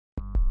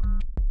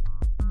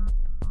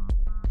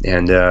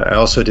And I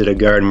also did a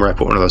garden where I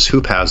put one of those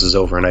hoop houses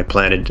over, and I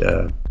planted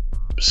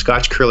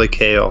Scotch curly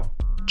kale,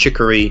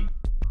 chicory,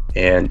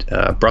 and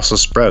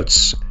Brussels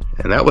sprouts.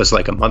 And that was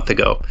like a month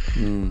ago.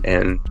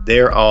 And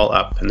they're all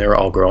up and they're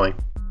all growing.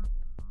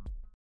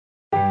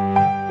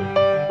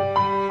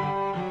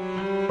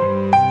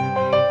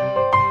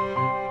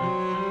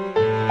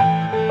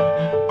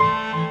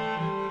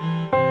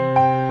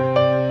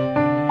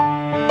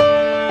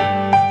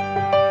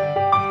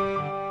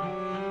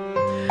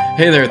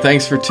 Hey there,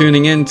 thanks for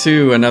tuning in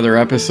to another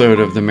episode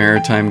of the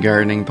Maritime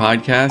Gardening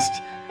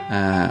Podcast.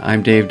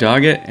 I'm Dave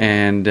Doggett,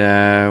 and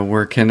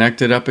we're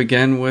connected up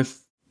again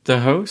with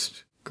the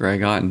host,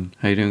 Greg Otten.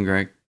 How you doing,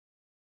 Greg?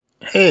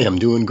 Hey, I'm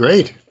doing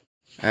great.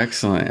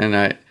 Excellent. And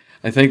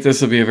I think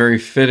this will be a very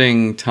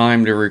fitting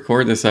time to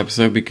record this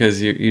episode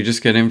because you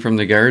just got in from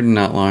the garden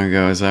not long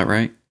ago. Is that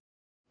right?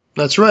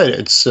 That's right.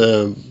 It's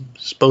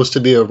supposed to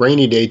be a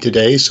rainy day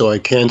today, so I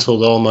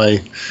canceled all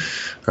my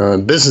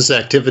business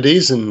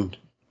activities, and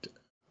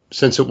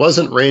since it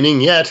wasn't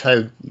raining yet,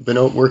 I've been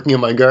out working in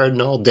my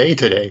garden all day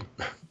today.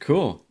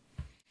 Cool.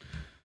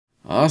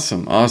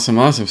 Awesome.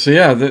 So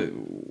yeah,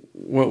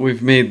 what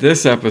we've made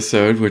this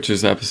episode, which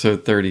is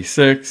episode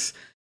 36,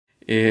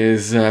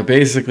 is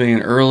basically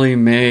an early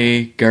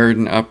May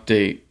garden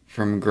update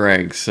from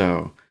Greg.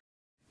 So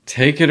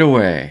take it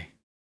away.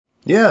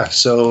 Yeah,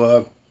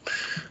 so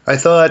I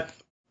thought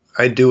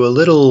I'd do a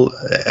little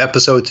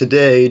episode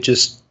today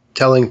just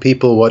telling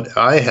people what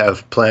I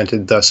have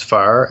planted thus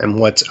far and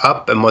what's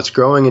up and what's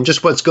growing and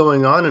just what's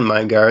going on in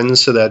my garden,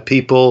 so that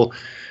people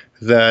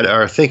that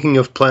are thinking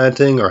of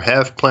planting or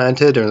have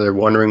planted, or they're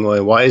wondering,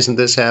 why isn't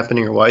this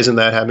happening, or why isn't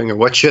that happening, or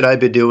what should I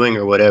be doing,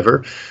 or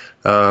whatever,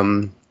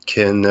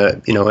 can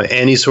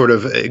any sort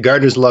of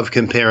gardeners love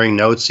comparing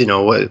notes.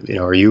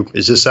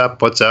 Is this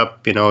up? What's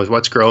up?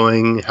 What's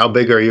growing? How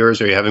big are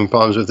yours? Are you having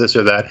problems with this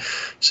or that?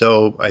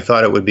 So I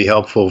thought it would be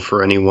helpful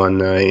for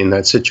anyone in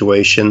that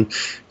situation,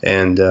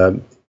 and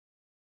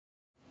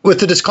with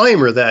the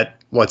disclaimer that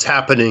what's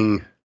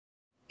happening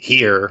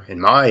here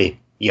in my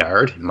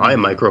yard, in my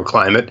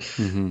microclimate,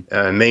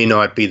 may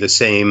not be the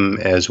same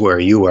as where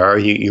you are.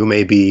 You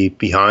may be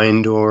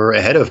behind or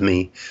ahead of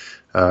me.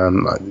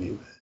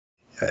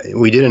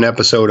 We did an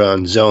episode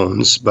on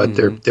zones, but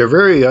they're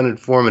very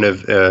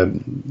uninformative.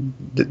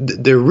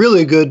 They're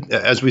really good,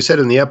 as we said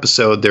in the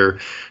episode.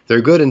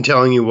 They're good in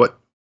telling you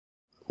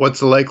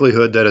what's the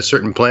likelihood that a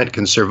certain plant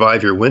can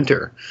survive your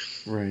winter.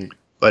 Right.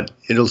 But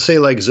it'll say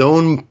like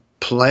zone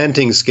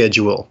planting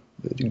schedule,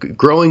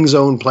 growing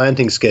zone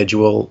planting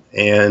schedule,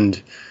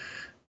 and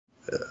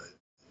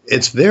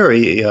it's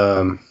very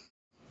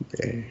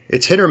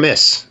it's hit or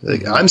miss.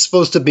 Like, I'm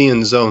supposed to be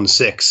in zone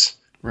 6.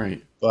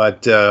 Right.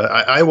 But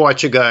I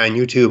watch a guy on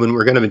YouTube, and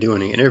we're going to be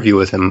doing an interview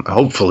with him,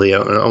 hopefully. I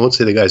won't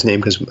say the guy's name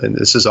because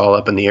this is all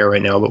up in the air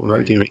right now, but we might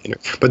be doing an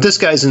interview. But this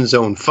guy's in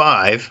zone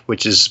 5,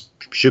 which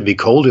should be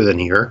colder than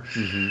here.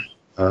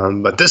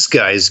 But this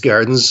guy's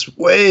garden's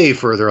way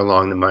further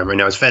along than mine right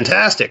now. It's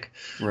fantastic.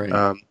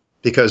 Right.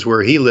 Because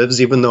where he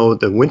lives, even though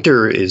the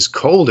winter is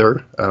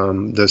colder,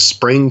 the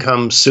spring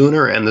comes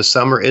sooner and the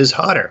summer is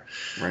hotter.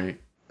 Right.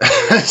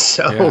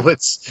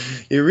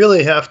 You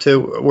really have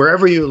to,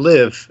 wherever you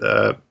live,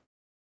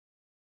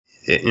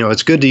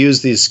 it's good to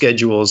use these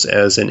schedules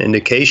as an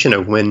indication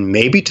of when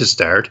maybe to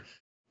start,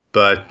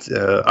 but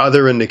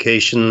other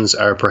indications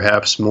are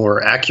perhaps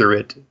more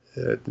accurate.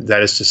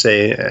 That is to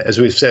say, as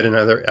we've said in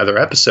other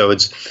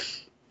episodes,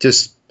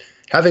 just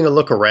having a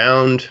look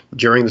around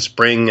during the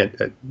spring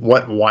at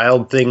what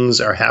wild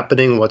things are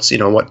happening,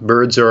 what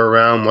birds are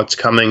around, what's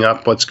coming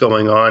up, what's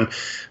going on,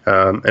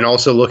 and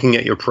also looking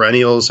at your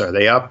perennials. Are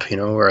they up?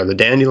 Are the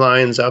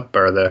dandelions up?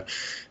 Are the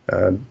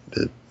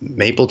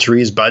maple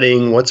trees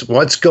budding?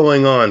 What's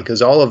going on?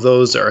 Because all of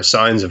those are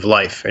signs of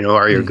life.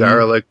 Are your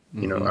garlic?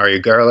 Are your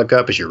garlic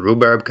up? Is your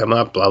rhubarb come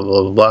up? Blah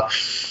blah blah blah.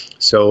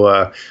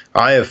 So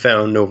I have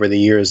found over the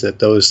years that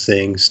those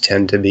things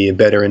tend to be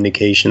better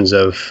indications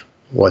of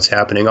what's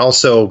happening.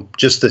 Also,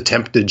 just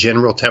the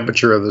general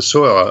temperature of the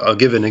soil. I'll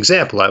give an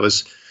example.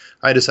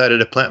 I decided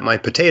to plant my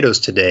potatoes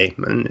today,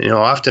 and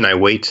often I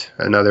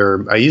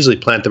I usually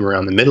plant them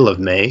around the middle of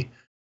May.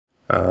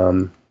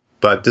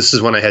 But this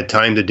is when I had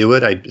time to do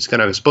it. It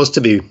was supposed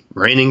to be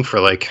raining for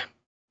like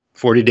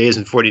 40 days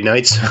and 40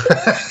 nights.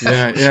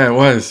 Yeah, it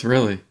was,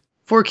 really.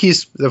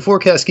 The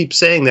forecast keeps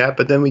saying that,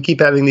 but then we keep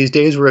having these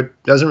days where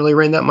it doesn't really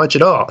rain that much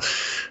at all.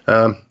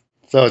 So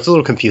it's a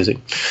little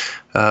confusing.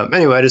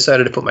 Anyway, I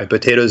decided to put my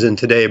potatoes in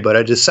today, but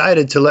I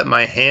decided to let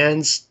my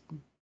hands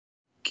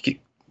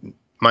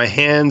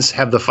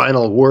have the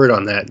final word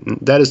on that. And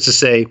that is to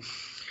say,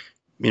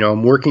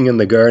 I'm working in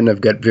the garden. I've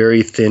got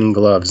very thin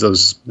gloves.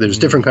 There's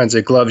different kinds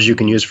of gloves you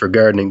can use for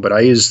gardening, but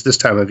this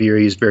time of year,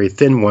 I use very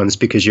thin ones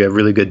because you have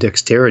really good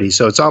dexterity.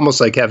 So it's almost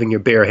like having your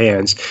bare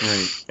hands.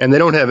 Right. And they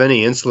don't have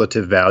any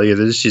insulative value.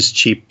 They're just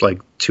cheap, like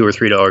 $2 or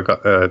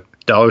 $3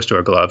 dollar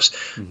store gloves.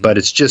 But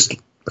it's just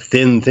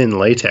thin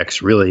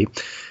latex, really.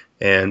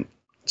 And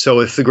so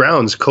if the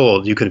ground's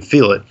cold, you can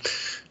feel it.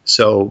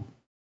 So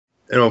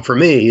for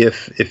me,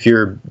 if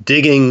you're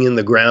digging in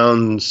the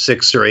ground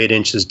 6 or 8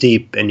 inches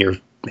deep and your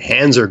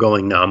hands are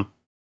going numb,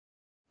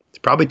 it's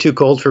probably too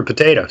cold for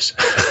potatoes.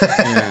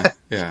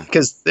 Yeah.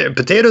 Because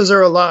potatoes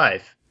are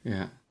alive.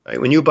 Yeah. Right?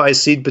 When you buy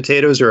seed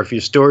potatoes, or if you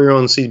store your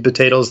own seed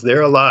potatoes,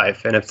 they're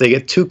alive. And if they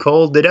get too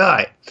cold, they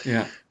die.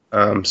 Yeah.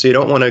 So you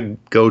don't want to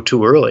go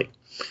too early.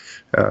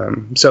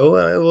 So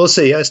we'll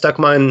see. I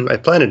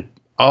planted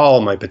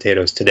all my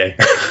potatoes today.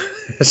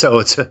 So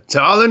it's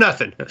all or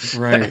nothing.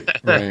 Right.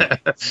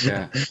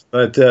 Yeah.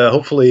 But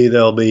hopefully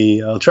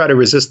I'll try to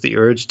resist the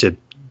urge to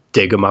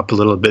dig them up a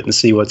little bit and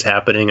see what's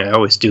happening. I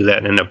always do that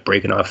and end up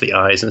breaking off the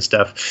eyes and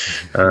stuff.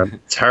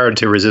 It's hard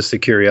to resist the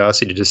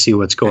curiosity to see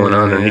what's going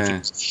on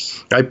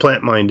underneath. I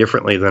plant mine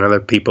differently than other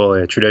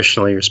people.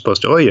 Traditionally, you're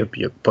supposed to,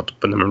 you put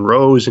them in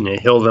rows and you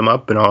hill them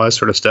up and all that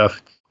sort of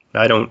stuff.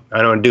 I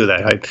don't do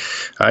that.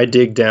 I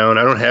dig down.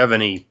 I don't have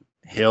any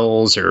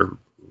hills or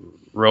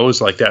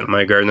rows like that in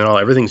my garden at all.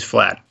 Everything's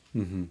flat.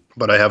 Mm-hmm.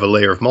 But I have a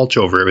layer of mulch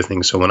over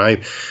everything. So when I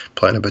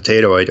plant a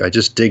potato, I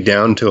just dig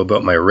down to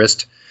about my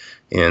wrist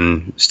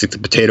and stick the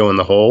potato in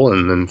the hole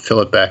and then fill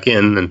it back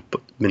in and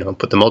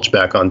put the mulch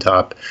back on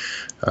top.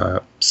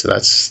 So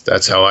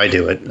that's how I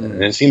do it.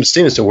 And it seems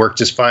to work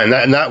just fine.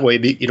 And that way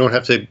you don't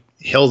have to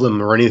hill them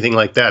or anything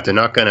like that. They're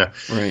not gonna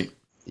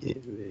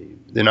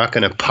They're not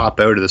going to pop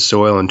out of the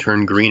soil and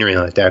turn green or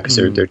anything like that because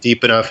they're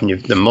deep enough,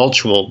 and the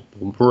mulch will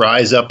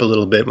rise up a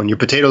little bit. When your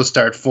potatoes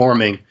start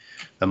forming,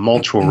 the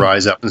mulch will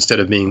rise up instead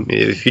of being.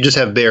 If you just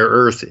have bare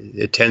earth,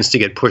 it tends to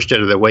get pushed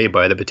out of the way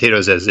by the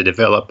potatoes as they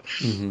develop.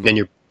 Mm-hmm.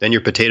 Then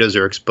your potatoes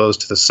are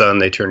exposed to the sun.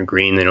 They turn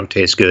green. They don't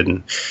taste good,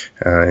 and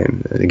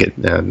they get.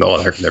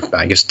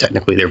 I guess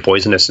technically they're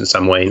poisonous in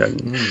some way.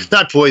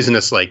 Not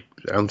poisonous like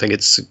I don't think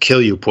it's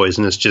kill you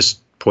poisonous.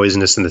 Just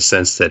poisonous in the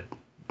sense that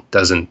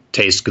doesn't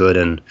taste good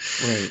and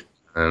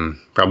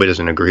probably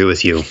doesn't agree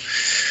with you.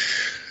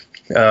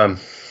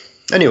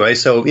 Anyway,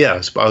 so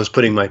yeah, I was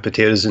putting my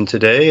potatoes in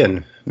today,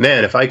 and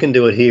man, if I can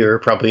do it here,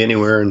 probably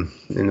anywhere in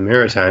the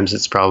Maritimes,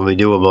 it's probably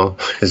doable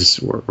because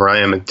where I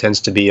am, it tends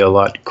to be a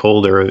lot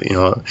colder.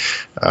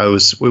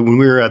 When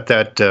we were at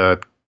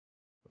that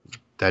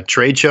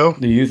trade show,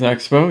 the Youth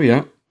Expo,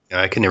 yeah.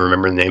 I can never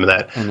remember the name of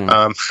that.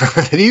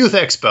 The Youth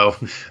Expo.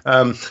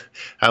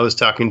 I was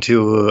talking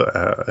to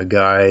a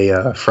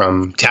guy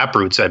from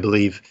Taproots, I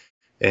believe,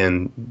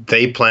 and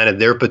they planted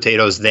their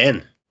potatoes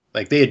then.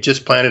 Like they had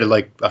just planted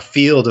like a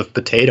field of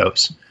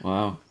potatoes.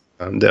 Wow.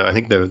 I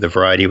think the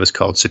variety was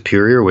called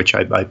Superior, which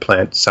I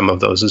plant some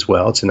of those as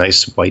well. It's a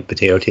nice white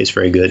potato, tastes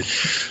very good.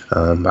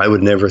 I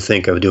would never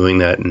think of doing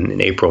that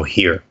in April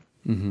here.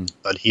 Mm-hmm.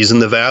 But he's in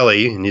the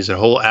valley, and he's a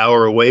whole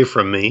hour away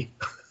from me.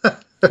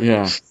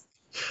 Yeah.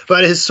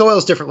 But his soil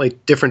is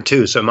different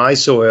too. So my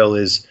soil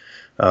is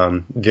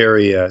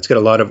it's got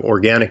a lot of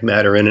organic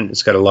matter in it.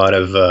 It's got a lot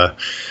of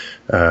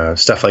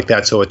stuff like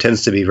that. So it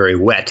tends to be very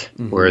wet.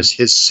 Mm-hmm. Whereas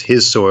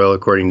his soil,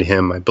 according to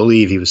him, I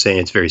believe he was saying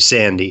it's very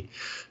sandy.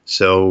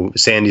 So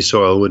sandy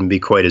soil wouldn't be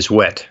quite as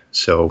wet.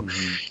 So,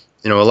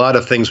 a lot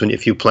of things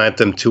if you plant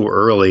them too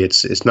early,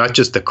 it's not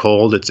just the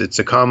cold. It's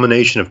a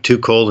combination of too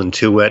cold and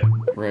too wet.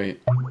 Right.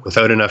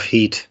 Without enough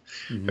heat.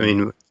 Mm-hmm. I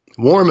mean,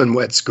 warm and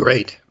wet's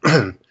great.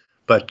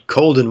 But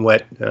cold and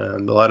wet, a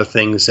lot of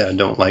things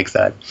don't like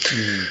that.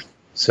 Mm.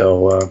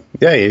 So,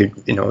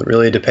 it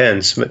really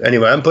depends. But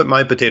anyway, I'm putting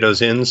my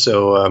potatoes in,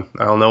 so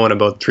I'll know in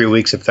about 3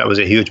 weeks if that was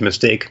a huge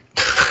mistake.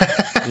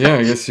 Yeah,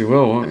 I guess you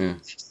will, won't you?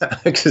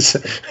 Because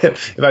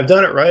if I've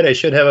done it right, I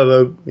should have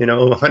about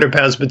 100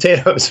 pounds of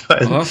potatoes.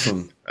 But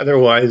awesome.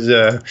 Otherwise,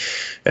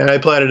 and I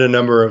planted a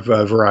number of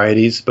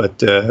varieties, but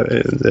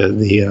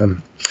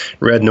the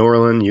Red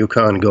Norland,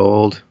 Yukon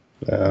Gold,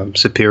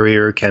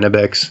 Superior,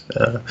 Kennebecs.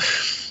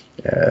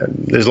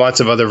 There's lots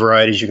of other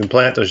varieties you can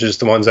plant. Those are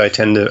just the ones I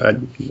tend to.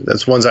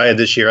 That's ones I had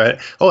this year.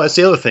 That's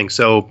the other thing.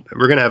 So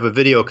we're going to have a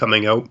video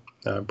coming out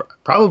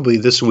probably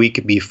this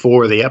week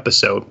before the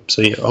episode.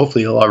 So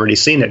hopefully you'll already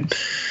seen it.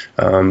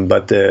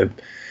 But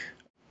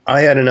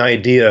I had an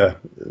idea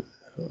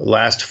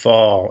last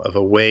fall of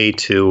a way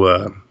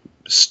to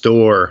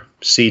store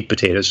seed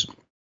potatoes.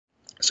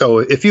 So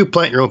if you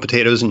plant your own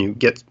potatoes and you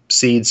get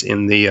seeds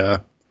in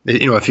the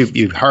if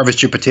you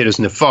harvest your potatoes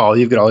in the fall,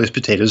 you've got all these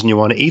potatoes and you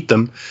want to eat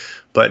them,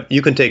 but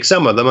you can take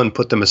some of them and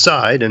put them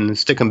aside and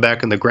stick them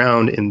back in the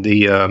ground in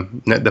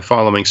the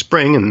following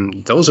spring,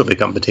 and those will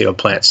become potato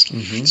plants.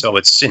 Mm-hmm. So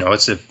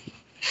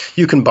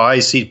you can buy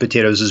seed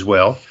potatoes as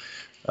well,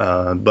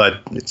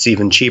 but it's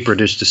even cheaper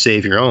just to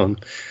save your own.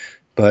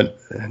 But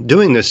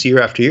doing this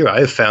year after year, I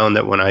have found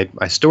that when I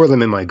store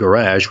them in my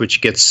garage, which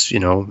gets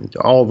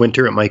all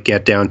winter, it might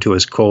get down to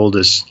as cold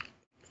as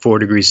 4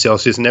 degrees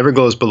Celsius. It never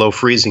goes below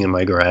freezing in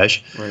my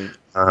garage. Right.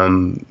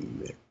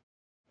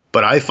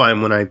 But I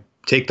find when I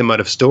take them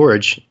out of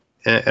storage,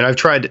 and I've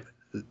tried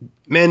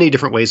many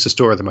different ways to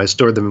store them. I've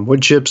stored them in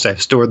wood chips.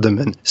 I've stored them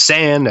in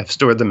sand. I've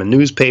stored them in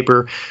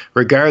newspaper.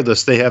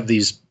 Regardless, they have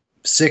these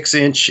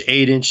 6-inch,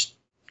 8-inch,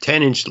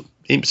 10-inch,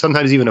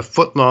 sometimes even a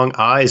foot-long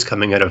eyes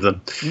coming out of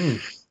them. Mm.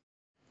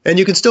 And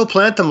you can still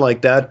plant them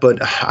like that, but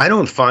I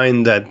don't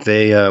find that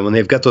they, when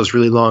they've got those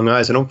really long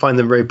eyes, I don't find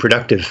them very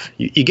productive.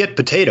 You get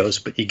potatoes,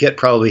 but you get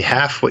probably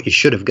half what you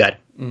should have got.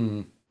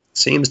 Mm.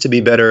 Seems to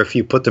be better if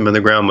you put them in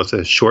the ground with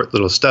the short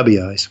little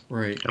stubby eyes.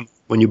 Right.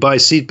 When you buy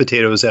seed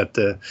potatoes at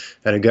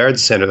a garden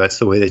center, that's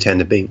the way they tend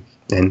to be.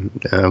 And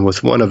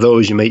with one of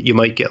those, you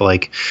might get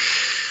like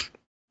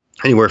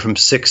anywhere from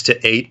 6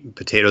 to 8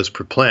 potatoes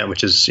per plant,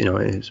 which is,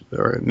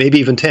 or maybe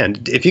even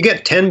 10. If you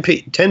get 10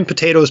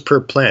 potatoes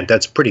per plant,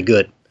 that's pretty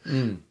good.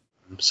 Mm.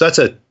 So that's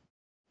a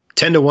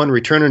 10-to-1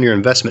 return on your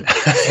investment.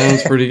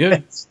 Sounds pretty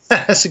good.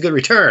 That's a good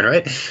return,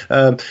 right?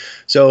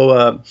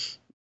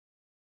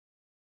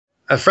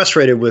 I'm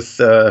frustrated with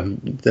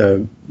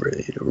the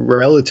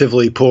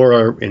relatively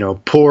poor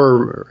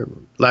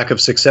lack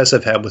of success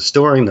I've had with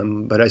storing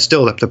them, but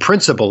the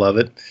principle of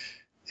it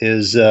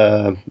is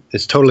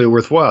totally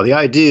worthwhile. The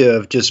idea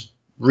of just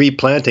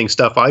replanting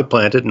stuff I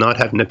planted, not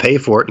having to pay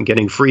for it, and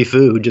getting free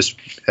food just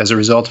as a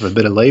result of a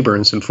bit of labor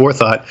and some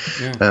forethought,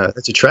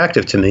 that's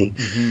attractive to me.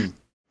 Mm-hmm.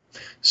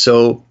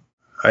 So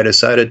I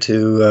decided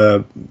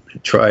to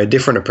try a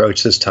different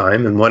approach this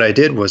time. And what I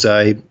did was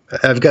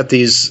I've got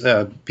these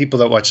people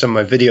that watch some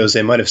of my videos,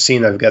 they might have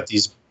seen I've got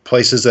these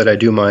places that I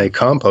do my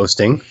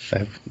composting. I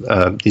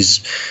have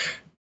these,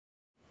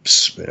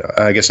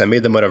 I guess I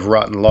made them out of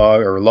rotten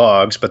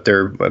logs, but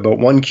they're about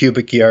 1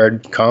 cubic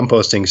yard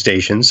composting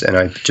stations, and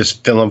I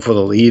just fill them full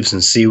of leaves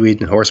and seaweed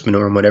and horse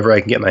manure and whatever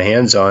I can get my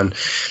hands on,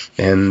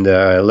 and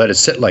let it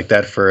sit like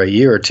that for a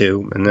year or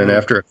two. And then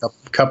after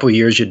a couple of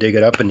years, you dig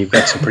it up and you've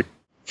got some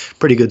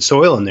pretty good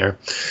soil in there.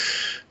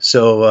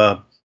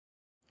 So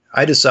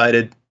I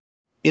decided,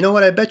 you know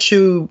what, I bet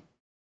you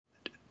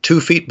 2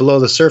 feet below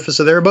the surface,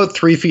 so they're about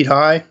 3 feet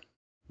high,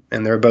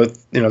 and they're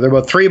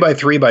about 3 by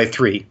 3 by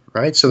 3,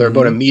 right? So they're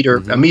about a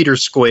meter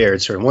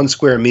squared. So 1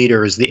 square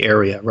meter is the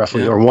area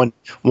roughly, or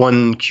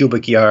one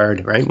cubic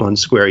yard, right? 1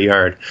 square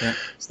yard. Yeah.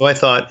 So I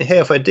thought, hey,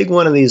 if I dig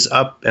one of these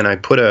up and I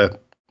put a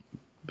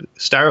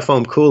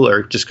styrofoam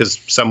cooler, just because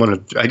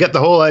I got the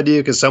whole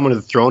idea because someone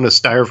had thrown a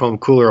styrofoam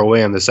cooler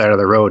away on the side of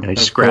the road, and I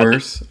just grabbed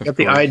it. Got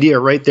the idea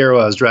right there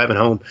while I was driving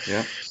home.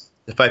 Yeah.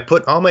 If I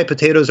put all my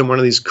potatoes in one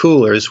of these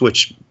coolers,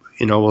 which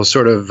will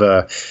sort of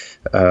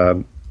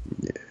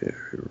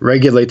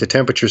regulate the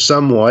temperature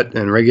somewhat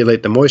and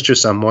regulate the moisture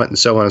somewhat, and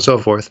so on and so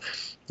forth.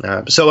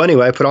 So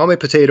anyway, I put all my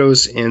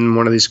potatoes in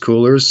one of these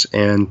coolers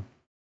and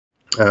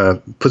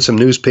put some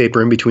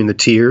newspaper in between the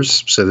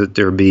tiers so that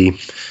there be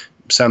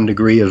some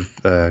degree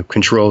of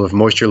control of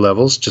moisture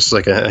levels, just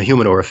like a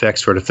humidor effect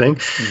sort of thing.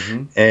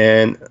 Mm-hmm.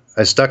 And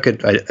I stuck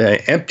it, I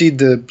emptied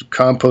the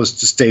compost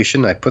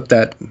station, I put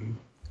that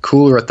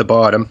cooler at the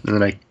bottom, and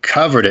then I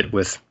covered it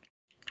with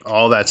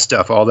all that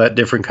stuff, all that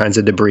different kinds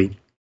of debris.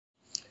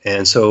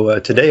 And so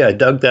today I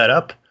dug that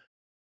up,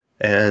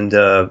 and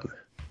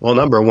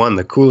number one,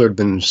 the cooler had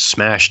been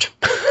smashed.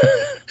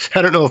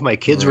 I don't know if my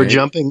kids were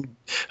jumping.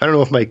 I don't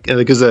know if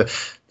because the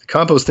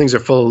compost things are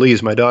full of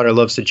leaves. My daughter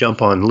loves to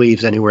jump on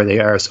leaves anywhere they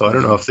are, so I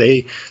don't know if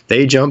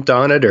they jumped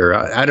on it, or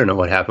I don't know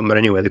what happened. But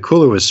anyway, the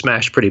cooler was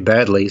smashed pretty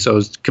badly, so it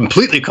was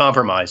completely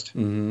compromised.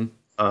 Mm-hmm.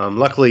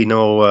 Luckily,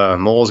 no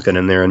moles got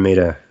in there and made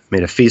a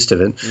feast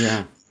of it.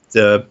 Yeah.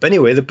 But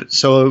anyway,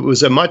 so it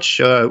was it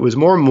was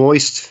more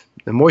moist.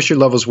 The moisture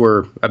levels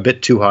were a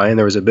bit too high, and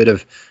there was a bit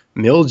of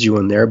mildew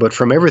in there. But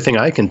from everything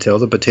I can tell,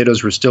 the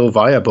potatoes were still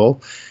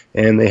viable,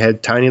 and they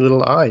had tiny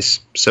little eyes.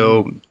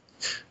 So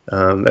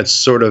that's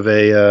sort of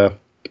a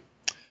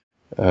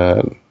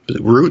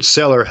root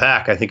cellar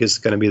hack, I think is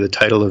going to be the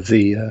title of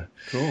the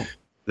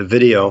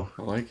video.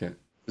 I like it.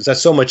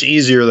 That's so much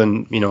easier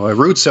than, a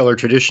root cellar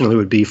traditionally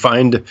would be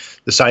find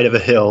the side of a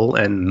hill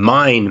and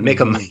make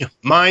a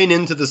mine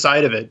into the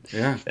side of it.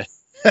 Yeah.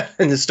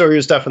 And then store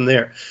your stuff in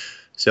there.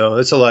 So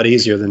it's a lot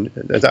easier than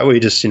that way.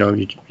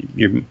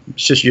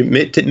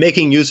 You're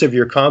making use of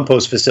your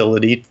compost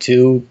facility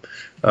to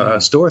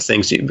store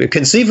things.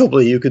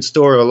 Conceivably, you could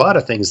store a lot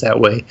of things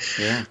that way.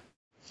 Yeah.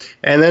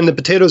 And then the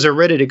potatoes are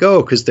ready to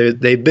go because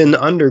they've been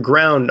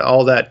underground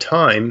all that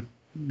time.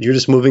 You're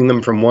just moving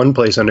them from one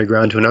place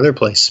underground to another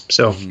place.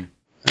 So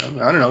I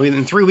don't know.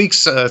 In 3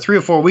 weeks, 3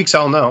 or 4 weeks,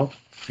 I'll know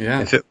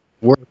if it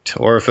worked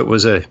or if it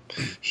was a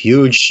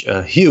huge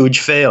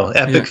fail,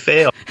 epic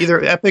fail.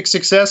 Either epic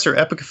success or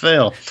epic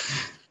fail.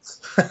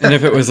 And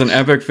if it was an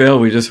epic fail,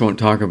 we just won't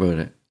talk about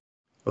it.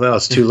 Well,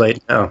 it's too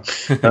late now.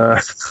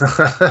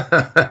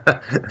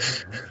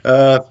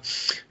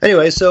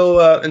 Anyway,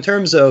 so in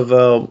terms of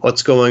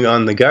what's going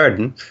on in the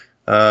garden,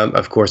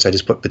 of course, I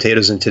just put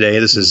potatoes in today.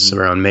 This is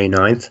around May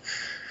 9th.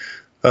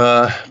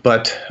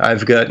 But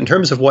I've got, in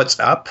terms of what's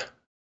up,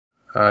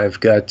 I've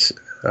got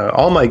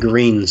all my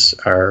greens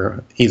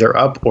are either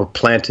up or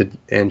planted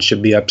and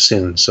should be up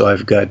soon. So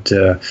I've got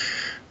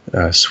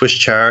Swiss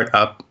chard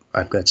up.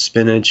 I've got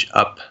spinach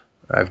up.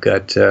 I've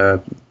got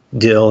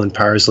dill and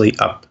parsley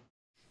up.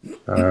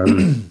 I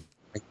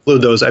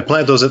include those. I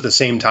plant those at the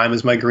same time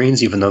as my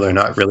greens, even though they're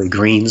not really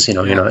greens.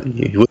 You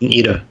wouldn't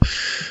eat a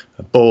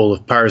bowl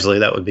of parsley.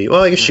 That would be,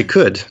 well, I guess you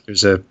could.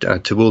 There's a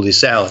tabbouleh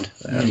salad,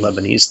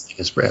 Lebanese thing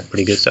is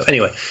pretty good stuff.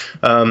 Anyway,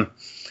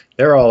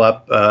 they're all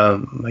up.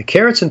 My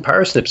carrots and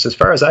parsnips, as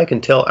far as I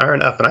can tell,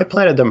 aren't up, and I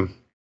planted them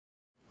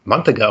a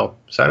month ago,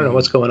 so I don't know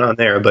what's going on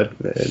there. But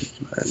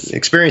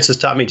experience has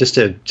taught me just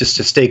to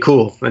stay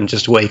cool and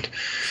just wait.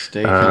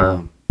 Stay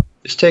calm.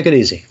 Just take it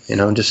easy,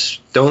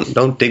 just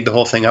don't dig the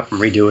whole thing up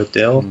and redo it.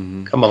 They'll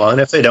come along.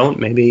 If they don't,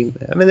 maybe,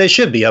 they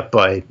should be up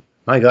by,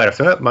 my God, if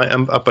they're up,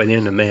 I'm up by the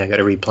end of May, I got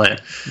to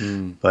replant.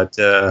 But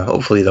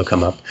hopefully they'll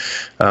come up.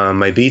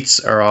 My beets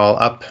are all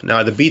up.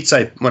 Now the beets,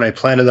 when I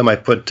planted them, I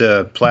put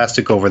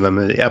plastic over them.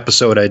 The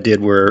episode I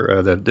did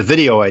where, the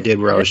video I did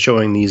where I was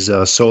showing these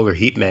solar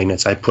heat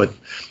magnets, I put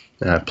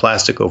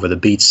plastic over the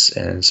beets,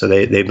 and so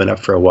they've been up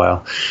for a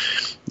while.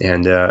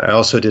 And I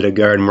also did a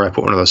garden where I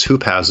put one of those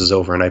hoop houses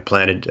over, and I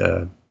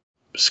planted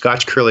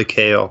Scotch curly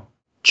kale,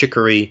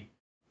 chicory,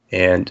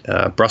 and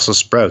Brussels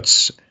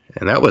sprouts.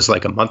 And that was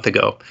like a month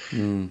ago.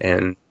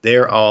 And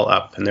they're all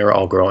up, and they're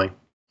all growing.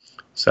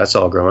 So that's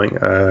all growing.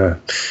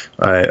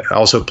 I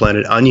also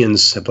planted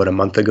onions about a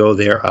month ago.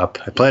 They're up.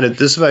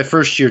 This is my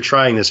first year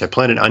trying this. I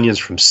planted onions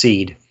from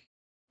seed.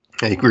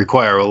 They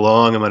require a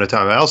long amount of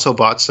time. I also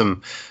bought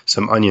some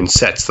onion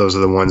sets. Those are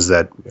the ones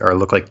that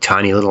look like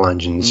tiny little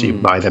onions. You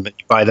buy them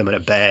in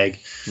a bag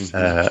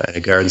at a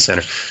garden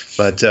center.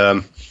 But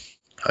I'm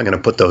going to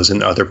put those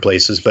in other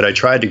places. But I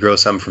tried to grow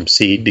some from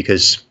seed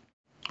because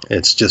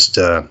it's just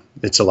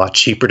it's a lot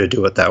cheaper to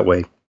do it that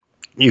way.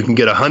 You can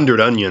get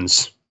 100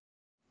 onions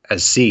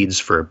as seeds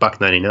for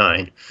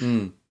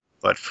 $1.99,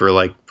 but for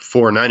like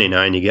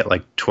 $4.99 you get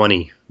like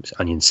 20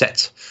 onion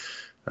sets.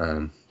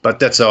 But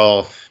that's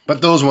all.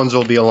 But those ones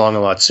will be along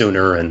a lot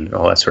sooner and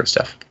all that sort of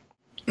stuff.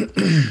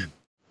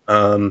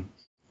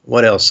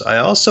 What else? I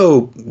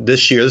also,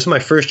 this is my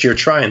first year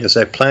trying this,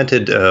 I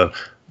planted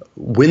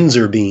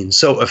Windsor beans.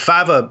 So a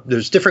fava,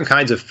 there's different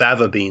kinds of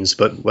fava beans,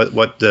 but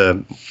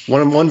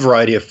one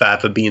variety of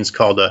fava beans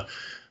called a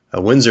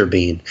Windsor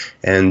bean.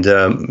 And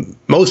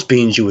most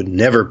beans you would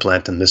never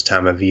plant them this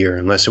time of year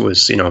unless it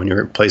was, in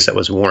your place that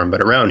was warm.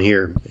 But around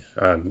here,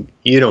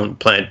 you don't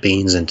plant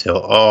beans until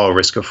all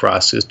risk of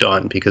frost is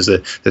done because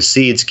the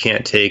seeds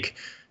can't take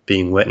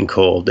being wet and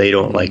cold. They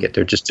don't like it.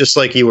 They're just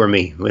like you or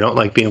me. We don't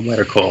like being wet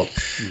or cold.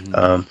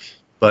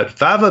 But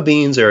fava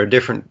beans are a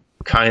different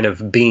kind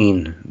of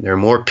bean. They're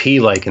more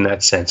pea-like in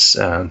that sense.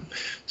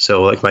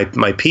 So like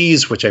my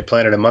peas, which I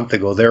planted a month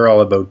ago, they're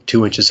all about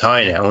 2 inches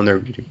high now, and they're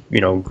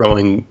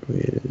growing.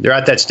 They're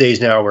at that stage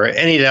now where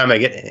anytime I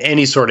get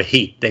any sort of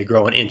heat, they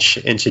grow an inch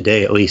a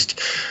day at least.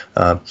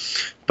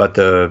 But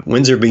the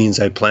Windsor beans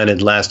I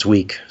planted last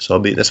week, so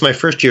that's my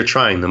first year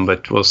trying them,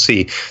 but we'll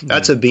see.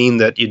 That's a bean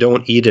that you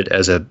don't eat it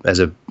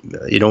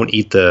you don't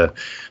eat the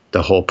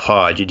whole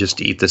pod. You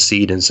just eat the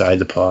seed inside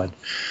the pod.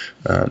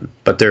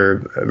 But they're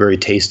a very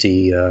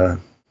tasty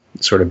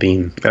sort of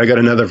bean. I got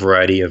another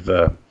variety of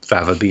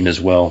fava bean as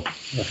well,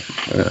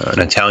 an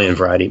Italian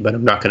variety, but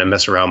I'm not going to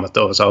mess around with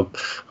those. I'll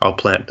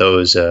plant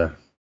those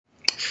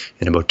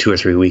in about 2 or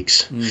 3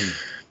 weeks.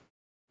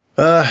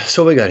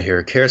 So we got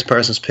here carrots,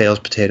 parsnips, pails,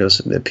 potatoes.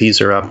 The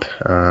peas are up,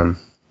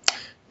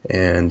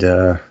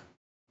 and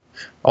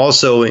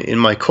also in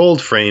my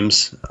cold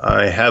frames,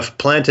 I have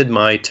planted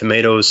my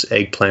tomatoes,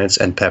 eggplants,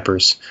 and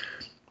peppers.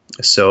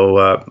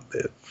 So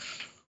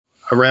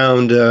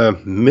around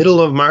middle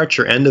of March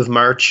or end of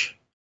March,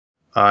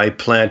 I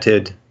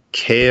planted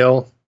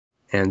kale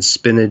and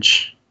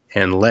spinach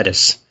and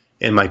lettuce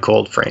in my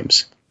cold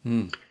frames.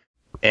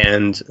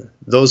 And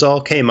those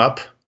all came up,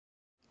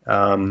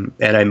 and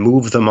I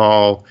moved them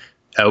all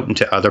out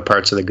into other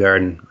parts of the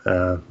garden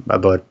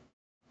about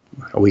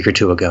a week or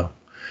two ago.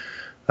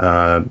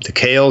 The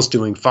kale's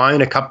doing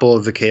fine. A couple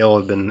of the kale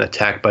have been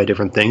attacked by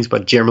different things,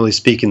 but generally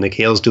speaking, the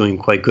kale's doing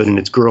quite good, and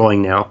it's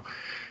growing now.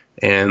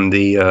 And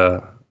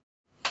the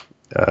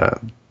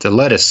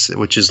lettuce,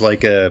 which is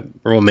like a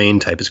romaine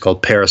type, is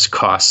called Paris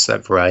Cos,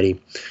 that variety.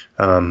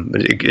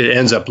 It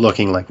ends up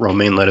looking like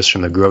romaine lettuce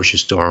from the grocery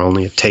store,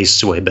 only it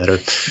tastes way better.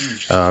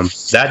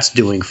 That's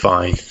doing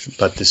fine.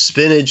 But the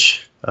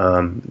spinach,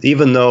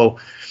 even though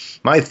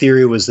my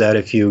theory was that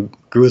if you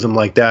grew them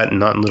like that and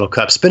not in little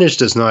cups, spinach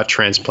does not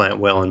transplant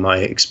well in my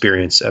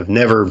experience. I've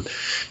never,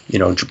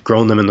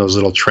 grown them in those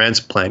little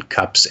transplant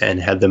cups and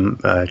had them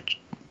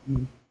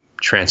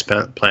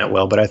transplant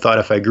well. But I thought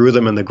if I grew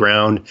them in the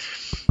ground,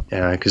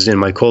 because in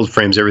my cold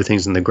frames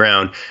everything's in the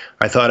ground,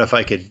 I thought if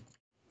I could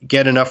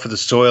get enough of the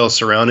soil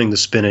surrounding the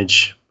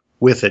spinach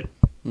with it,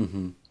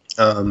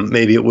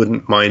 maybe it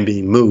wouldn't mind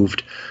being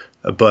moved.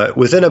 But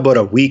within about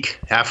a week,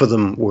 half of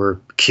them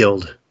were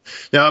killed.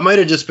 Now, it might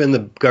have just been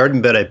the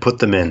garden bed I put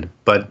them in,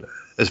 but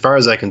as far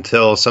as I can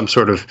tell, some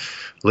sort of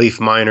leaf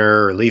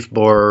miner or leaf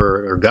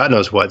borer or God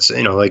knows what,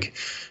 like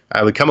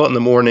I would come out in the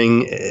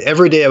morning,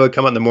 every day I would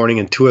come out in the morning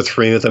and 2 or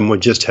 3 of them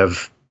would just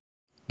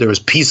there was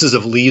pieces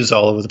of leaves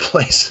all over the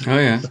place. Oh,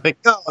 yeah. Like,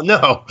 oh,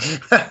 no.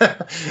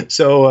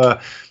 So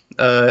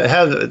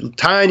have a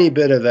tiny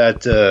bit of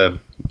that,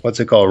 what's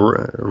it called,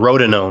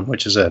 rhodonone,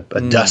 which is a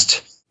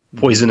dust,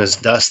 poisonous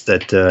dust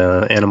that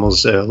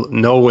animals,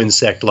 no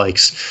insect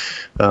likes.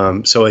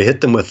 So I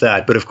hit them with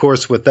that. But, of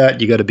course, with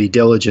that, you got to be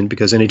diligent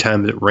because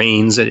anytime it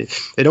rains,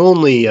 it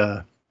only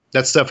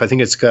That stuff, I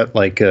think it's got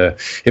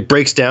it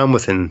breaks down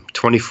within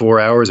 24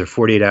 hours or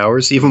 48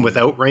 hours. Even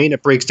without rain,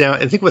 it breaks down.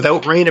 I think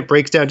without rain, it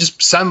breaks down.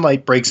 Just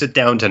sunlight breaks it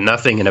down to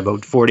nothing in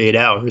about 48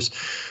 hours.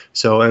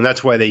 So, and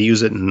that's why they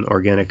use it in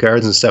organic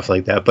gardens and stuff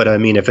like that. But I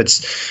mean, if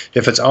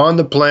it's on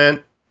the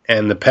plant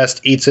and the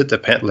pest eats it, the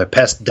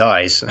pest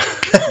dies.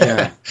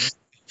 Yeah.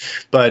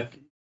 But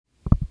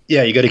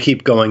yeah, you got to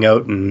keep going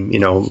out and,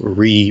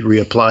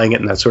 reapplying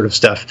it and that sort of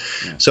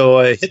stuff. Yeah. So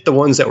I hit the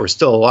ones that were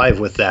still alive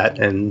with that,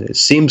 and it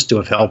seems to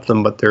have helped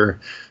them, but they're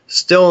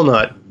still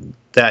not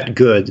that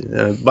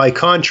good. By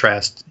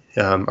contrast,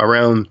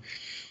 around,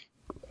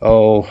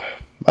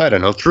 I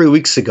don't know, 3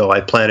 weeks ago,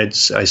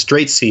 I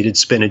straight seeded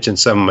spinach in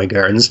some of my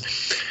gardens,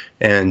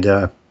 and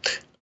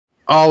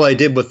all I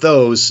did with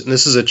those, and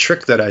this is a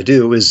trick that I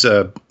do, is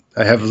I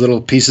have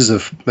little pieces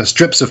of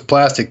strips of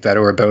plastic that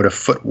are about 1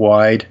 foot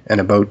wide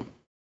and about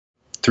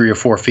 3 or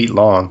 4 feet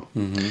long.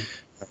 Mm-hmm.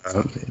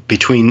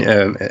 Between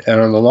and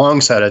on the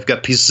long side, I've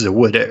got pieces of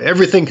wood.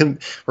 Everything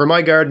where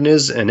my garden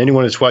is, and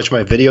anyone who's watched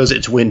my videos,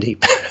 it's windy.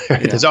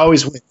 There's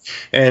always wind,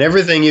 and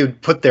everything you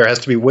put there has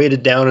to be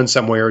weighted down in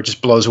some way, or it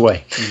just blows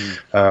away.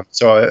 Mm-hmm.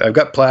 So I've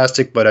got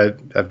plastic, but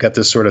I've got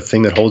this sort of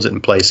thing that holds it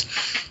in place.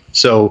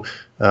 So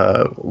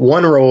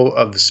one row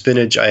of the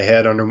spinach I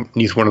had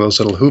underneath one of those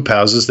little hoop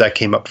houses that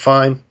came up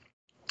fine.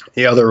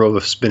 The other row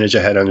of spinach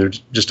I had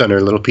just under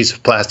a little piece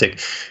of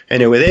plastic.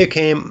 Anyway, they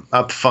came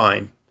up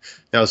fine.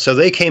 Now, so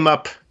they came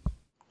up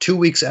 2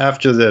 weeks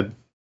after the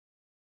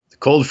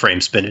cold frame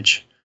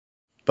spinach,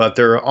 but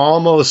they've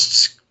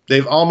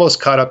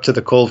almost caught up to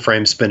the cold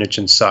frame spinach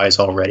in size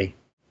already.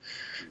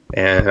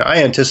 And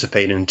I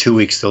anticipate in 2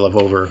 weeks they'll have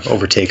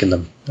overtaken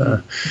them.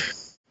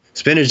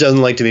 Spinach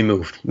doesn't like to be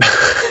moved.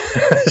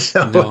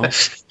 So no.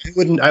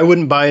 I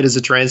wouldn't buy it as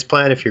a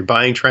transplant. If you're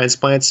buying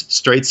transplants,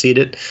 straight seed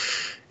it.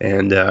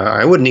 And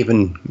I wouldn't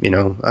even,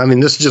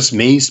 this is just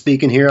me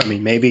speaking here. I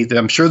mean,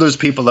 I'm sure there's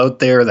people out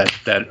there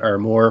that are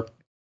more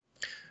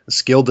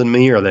skilled than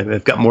me, or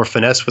they've got more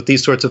finesse with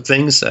these sorts of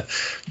things.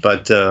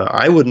 But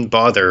I wouldn't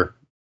bother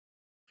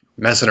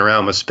messing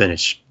around with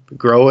spinach.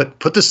 Grow it.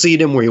 Put the seed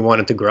in where you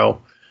want it to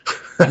grow.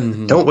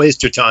 Mm-hmm. Don't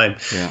waste your time.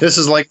 Yeah. This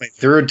is like my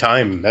third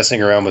time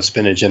messing around with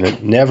spinach, and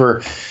it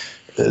never...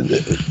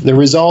 The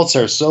results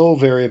are so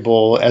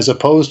variable, as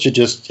opposed to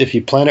just if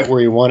you plant it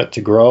where you want it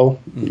to grow,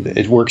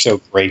 it works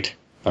out great.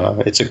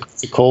 It's a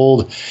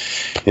cold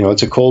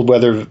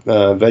weather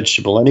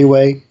vegetable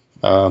anyway.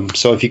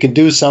 So if you can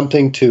do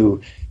something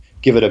to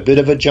give it a bit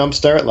of a jump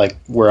start, like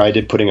where I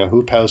did, putting a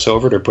hoop house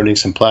over it or putting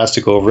some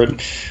plastic over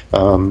it,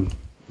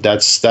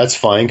 that's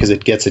fine, because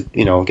it gets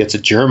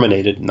it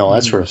germinated and all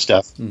that sort of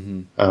stuff.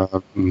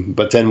 Mm-hmm.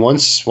 But then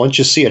once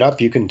you see it up,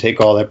 you can take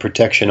all that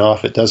protection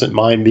off. It doesn't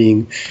mind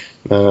being,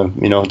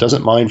 it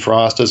doesn't mind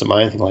frost, doesn't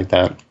mind anything like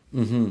that.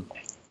 Mm-hmm.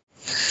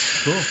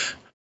 Cool.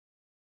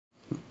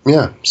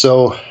 Yeah.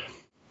 So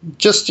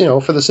just,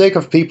 for the sake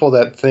of people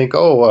that think,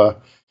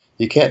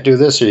 you can't do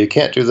this or you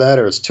can't do that,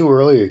 or it's too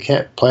early, or you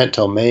can't plant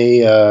till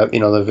May,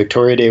 the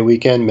Victoria Day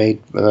weekend, May,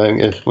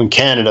 in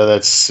Canada,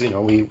 that's,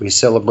 we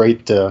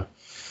celebrate the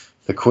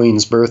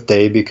Queen's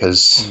birthday,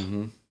 because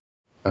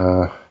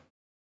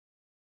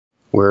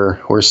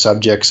we're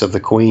subjects of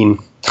the Queen.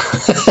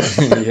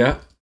 Yeah,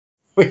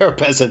 we are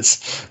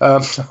peasants.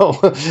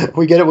 So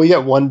we get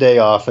 1 day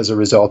off as a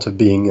result of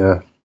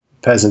being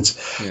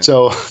peasants. Yeah.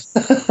 So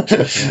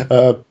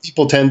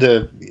people tend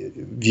to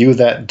view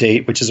that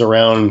date, which is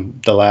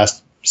around the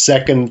last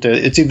second.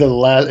 It's either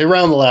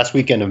around the last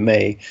weekend of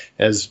May,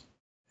 as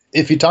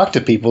if you talk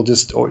to people,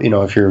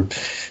 if you're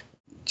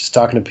just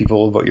talking to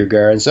people about your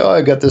gardens.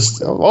 I got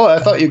this. I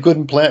thought you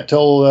couldn't plant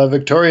till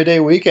Victoria Day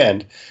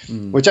weekend,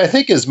 which I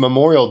think is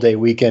Memorial Day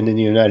weekend in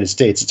the United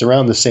States. It's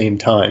around the same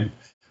time,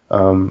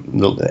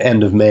 the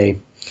end of May.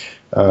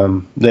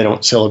 They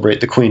don't celebrate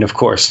the Queen, of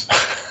course.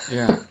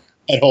 Yeah.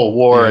 That whole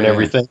war and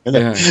everything.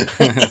 Yeah.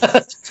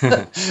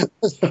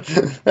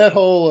 That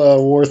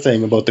whole war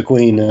thing about the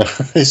Queen,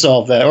 they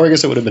solved that. Or I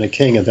guess it would have been a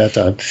king at that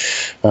time.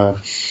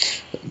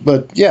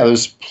 But yeah,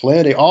 there's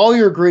plenty. All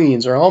your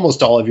greens, or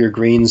almost all of your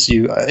greens,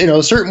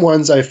 certain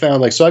ones I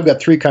found, so I've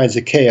got 3 kinds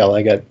of kale.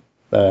 I got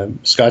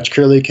Scotch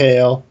curly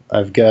kale,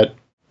 I've got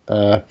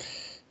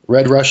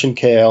red Russian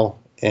kale,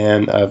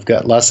 and I've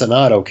got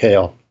lacinato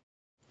kale.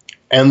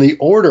 And the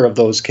order of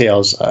those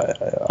kales,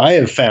 I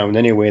have found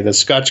anyway, the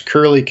Scotch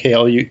curly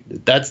kale,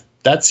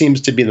 that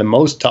seems to be the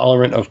most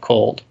tolerant of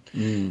cold.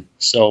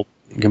 So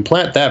you can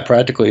plant that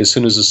practically as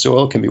soon as the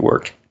soil can be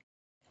worked.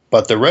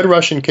 But the red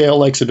Russian kale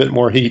likes a bit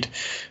more heat.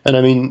 And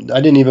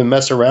I didn't even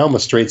mess around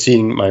with straight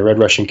seeding my red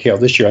Russian kale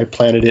this year. I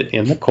planted it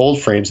in the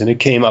cold frames, and it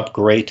came up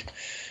great.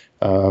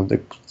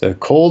 The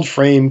cold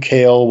frame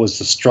kale was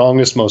the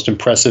strongest, most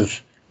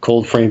impressive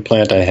cold frame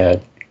plant I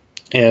had.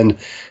 And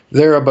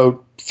they're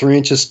about 3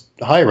 inches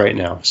high right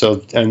now.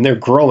 So, and they're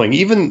growing,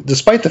 even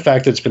despite the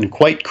fact that it's been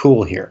quite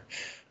cool here.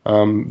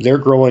 They're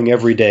growing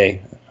every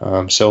day.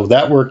 So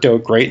that worked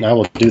out great, and I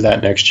will do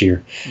that next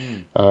year.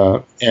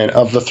 And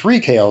of the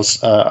 3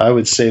 kales, I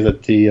would say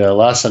that the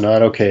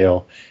lacinato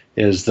kale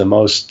is the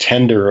most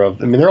tender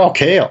of. I mean, they're all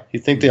kale. You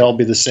think they all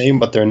be the same,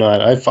 but they're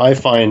not. I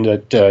find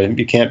that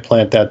you can't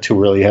plant that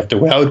too early. You have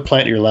to. I would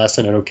plant your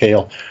lacinato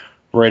kale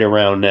right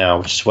around now,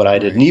 which is what I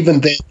did. And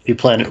even then, if you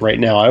plant it right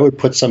now, I would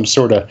put some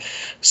sort of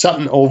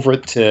something over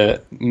it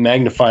to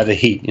magnify the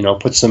heat.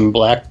 Put some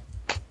black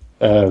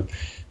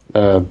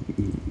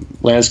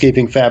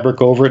landscaping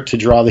fabric over it to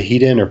draw the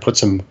heat in, or put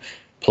some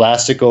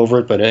plastic over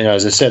it. But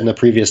as I said in the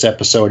previous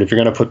episode, if you're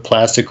going to put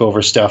plastic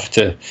over stuff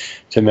to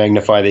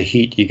magnify the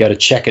heat, you got to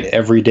check it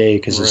every day,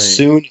 because as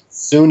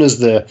soon as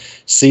the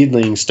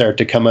seedlings start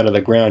to come out of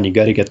the ground, you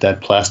got to get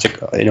that plastic.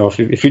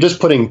 If you're just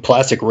putting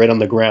plastic right on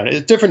the ground,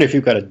 it's different if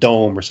you've got a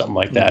dome or something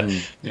like that.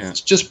 It's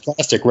just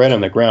plastic right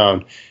on the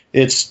ground.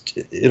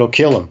 It'll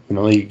kill them.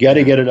 You got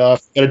to get it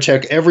off. You got to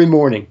check every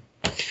morning.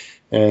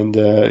 And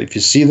if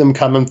you see them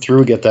coming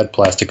through, get that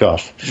plastic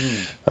off.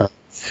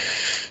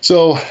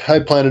 So I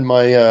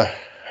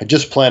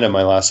just planted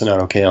my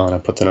lacinato kale, and I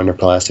put that under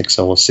plastic.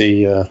 So we'll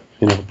see.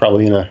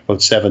 Probably in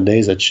about 7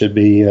 days, it should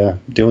be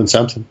doing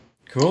something.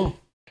 Cool.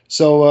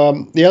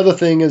 So the other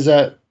thing is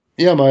that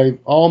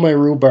all my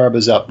rhubarb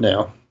is up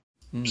now.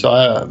 So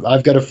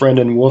I've got a friend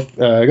in Wolf.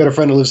 I got a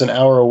friend who lives an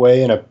hour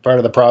away in a part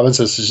of the province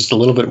that's just a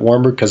little bit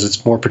warmer because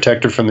it's more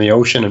protected from the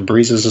ocean and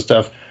breezes and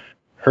stuff.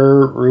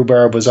 Her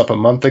rhubarb was up a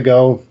month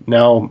ago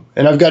now,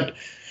 and I've got,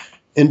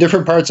 in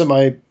different parts of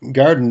my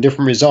garden,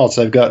 different results.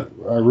 I've got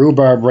a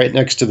rhubarb right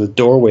next to the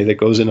doorway that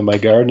goes into my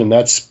garden, and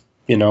that's,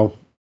 the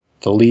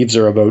leaves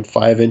are about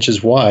 5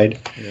 inches wide.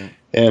 Yeah.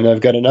 And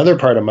I've got another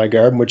part of my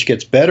garden which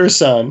gets better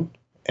sun,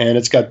 and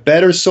it's got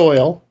better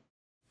soil,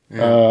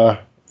 and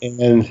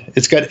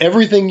it's got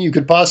everything you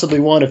could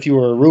possibly want if you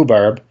were a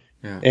rhubarb,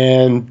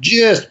 and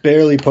just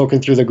barely poking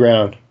through the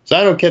ground. So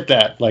I don't get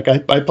that. Like I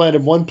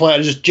planted one plant,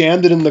 I just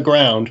jammed it in the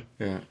ground.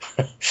 Yeah.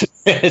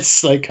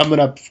 It's like coming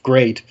up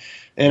great.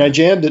 And I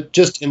jammed it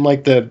just in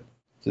like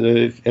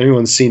if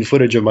anyone's seen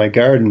footage of my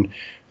garden,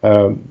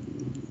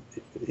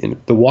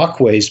 in the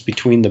walkways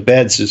between the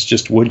beds is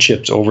just wood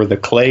chips over the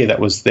clay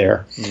that was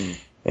there.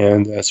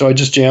 And so I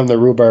just jammed the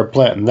rhubarb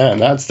plant in that,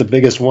 and that's the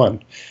biggest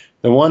one.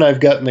 The one I've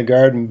got in the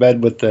garden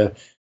bed with the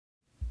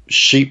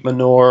sheep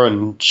manure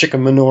and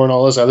chicken manure and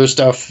all this other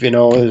stuff,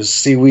 is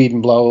seaweed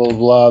and blah, blah,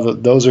 blah.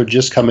 Those are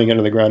just coming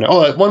into the ground.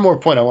 Oh, one more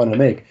point I wanted to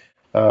make.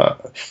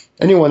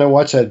 Anyone that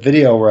watched that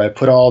video where I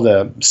put all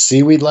the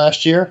seaweed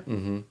last year,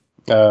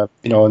 I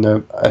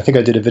think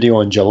I did a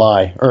video in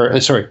July,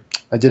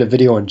 I did a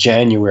video in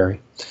January.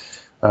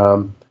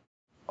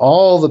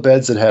 All the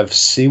beds that have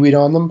seaweed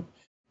on them,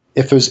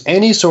 if there's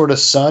any sort of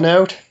sun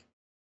out,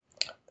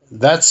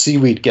 that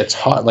seaweed gets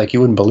hot like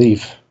you wouldn't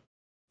believe.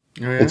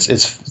 Oh, yeah? It's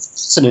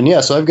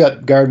fascinating. So I've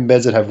got garden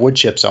beds that have wood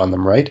chips on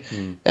them, right?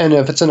 And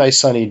if it's a nice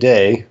sunny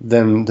day,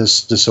 then the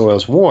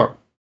soil's warm.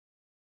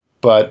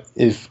 But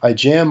if I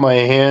jam my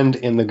hand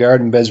in the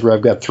garden beds where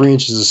I've got 3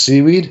 inches of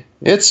seaweed,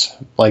 it's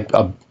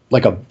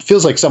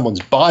feels like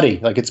someone's body,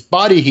 like it's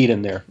body heat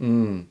in there,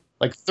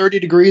 like 30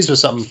 degrees or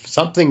something.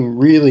 Something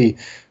really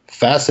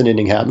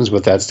fascinating happens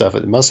with that stuff.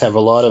 It must have a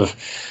lot of.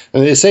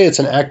 They say it's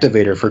an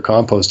activator for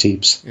compost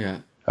heaps. Yeah.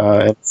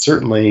 It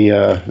certainly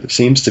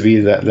seems to be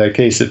that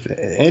case. If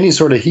any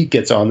sort of heat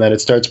gets on that,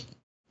 it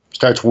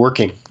starts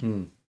working.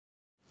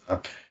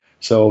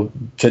 So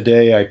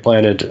today I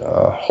planted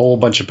a whole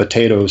bunch of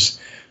potatoes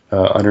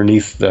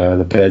underneath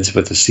the beds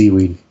with the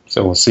seaweed.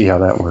 So we'll see how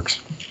that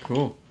works.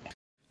 Cool.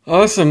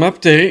 Awesome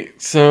update.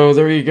 So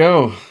there you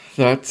go.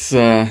 That's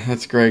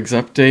Greg's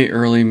update,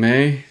 early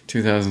May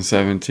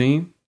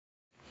 2017.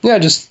 Yeah, I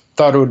just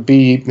thought it would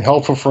be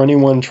helpful for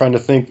anyone trying to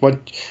think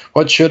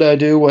what should I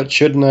do, what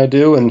shouldn't I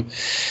do, and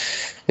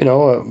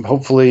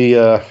hopefully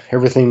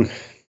everything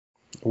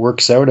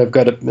works out. I've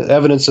got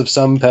evidence of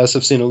some pests.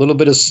 I've seen a little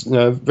bit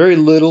of very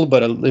little,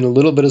 but a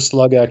little bit of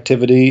slug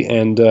activity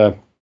and a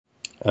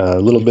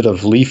little bit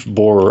of leaf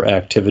borer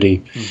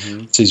activity.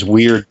 It's these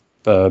weird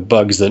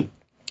bugs that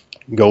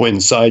go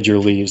inside your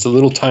leaves. The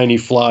little tiny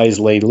flies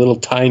lay little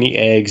tiny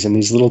eggs, and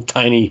these little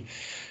tiny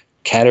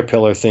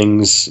caterpillar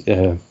things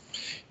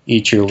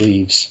eat your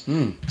leaves.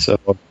 So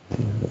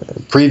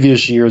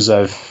previous years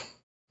I've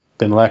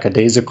been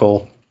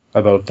lackadaisical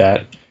about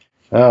that.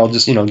 I'll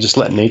just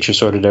let nature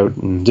sort it out.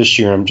 And this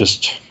year I'm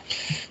just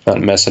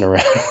not messing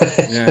around.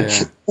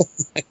 Yeah.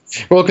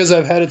 Well, because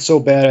I've had it so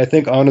bad. I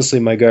think honestly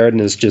my garden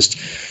is just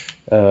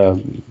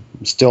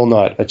still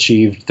not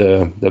achieved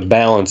the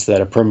balance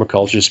that a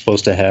permaculture is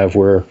supposed to have,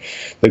 where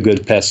the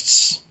good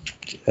pests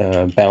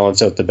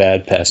balance out the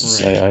bad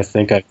pests. Right. I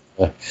think I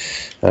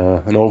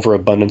an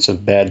overabundance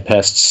of bad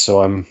pests,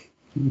 so I'm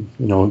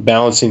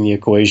balancing the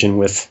equation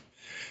with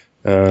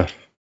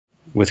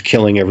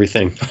killing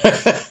everything.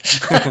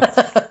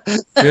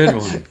 Good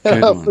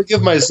one.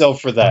 Forgive myself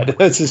for that.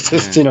 It's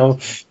just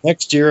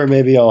next year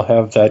maybe I'll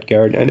have that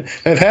garden. And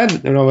I've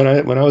had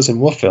when I was in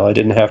Wolfville, I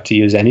didn't have to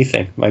use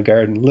anything. My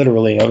garden,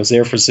 literally, I was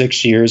there for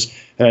 6 years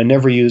and I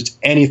never used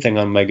anything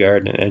on my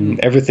garden. And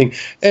everything,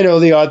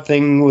 the odd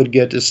thing would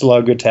get a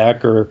slug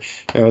attack, or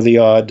the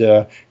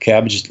odd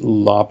cabbage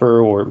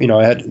lopper, or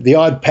I had the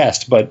odd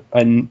pest, but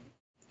the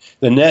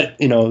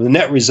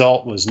net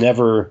result was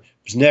never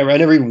I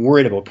never even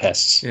worried about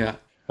pests. Yeah.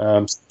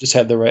 Just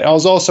had the right. I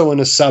was also in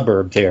a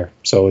suburb there,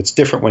 so it's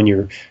different when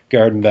your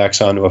garden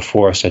backs onto a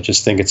forest. I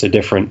just think it's a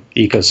different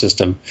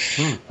ecosystem.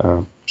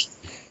 A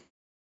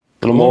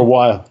little more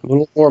wild, a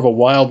little more of a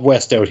Wild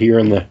West out here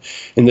in the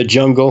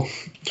jungle,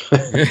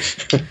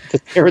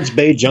 the Terrence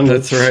Bay jungle.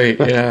 That's right.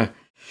 Yeah.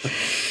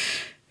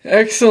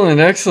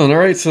 Excellent. All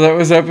right, so that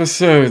was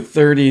episode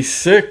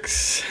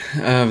 36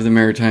 of the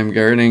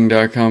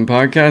MaritimeGardening.com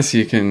podcast.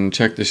 You can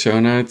check the show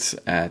notes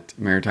at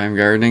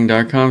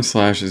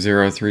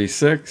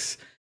MaritimeGardening.com/036.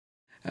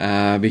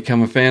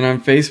 Become a fan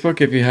on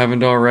Facebook if you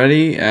haven't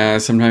already.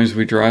 Sometimes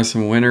we draw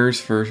some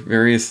winners for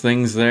various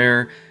things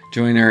there.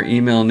 Join our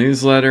email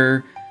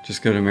newsletter.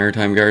 Just go to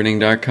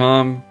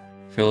MaritimeGardening.com,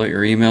 fill out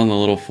your email in the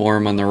little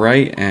form on the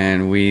right,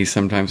 and we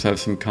sometimes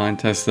have some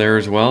contests there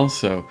as well.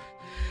 So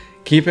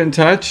keep in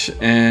touch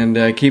and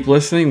keep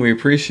listening. We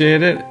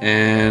appreciate it.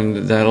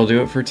 And that'll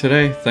do it for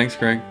today. Thanks,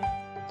 Greg.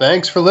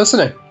 Thanks for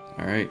listening.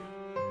 All right.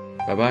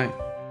 Bye-bye.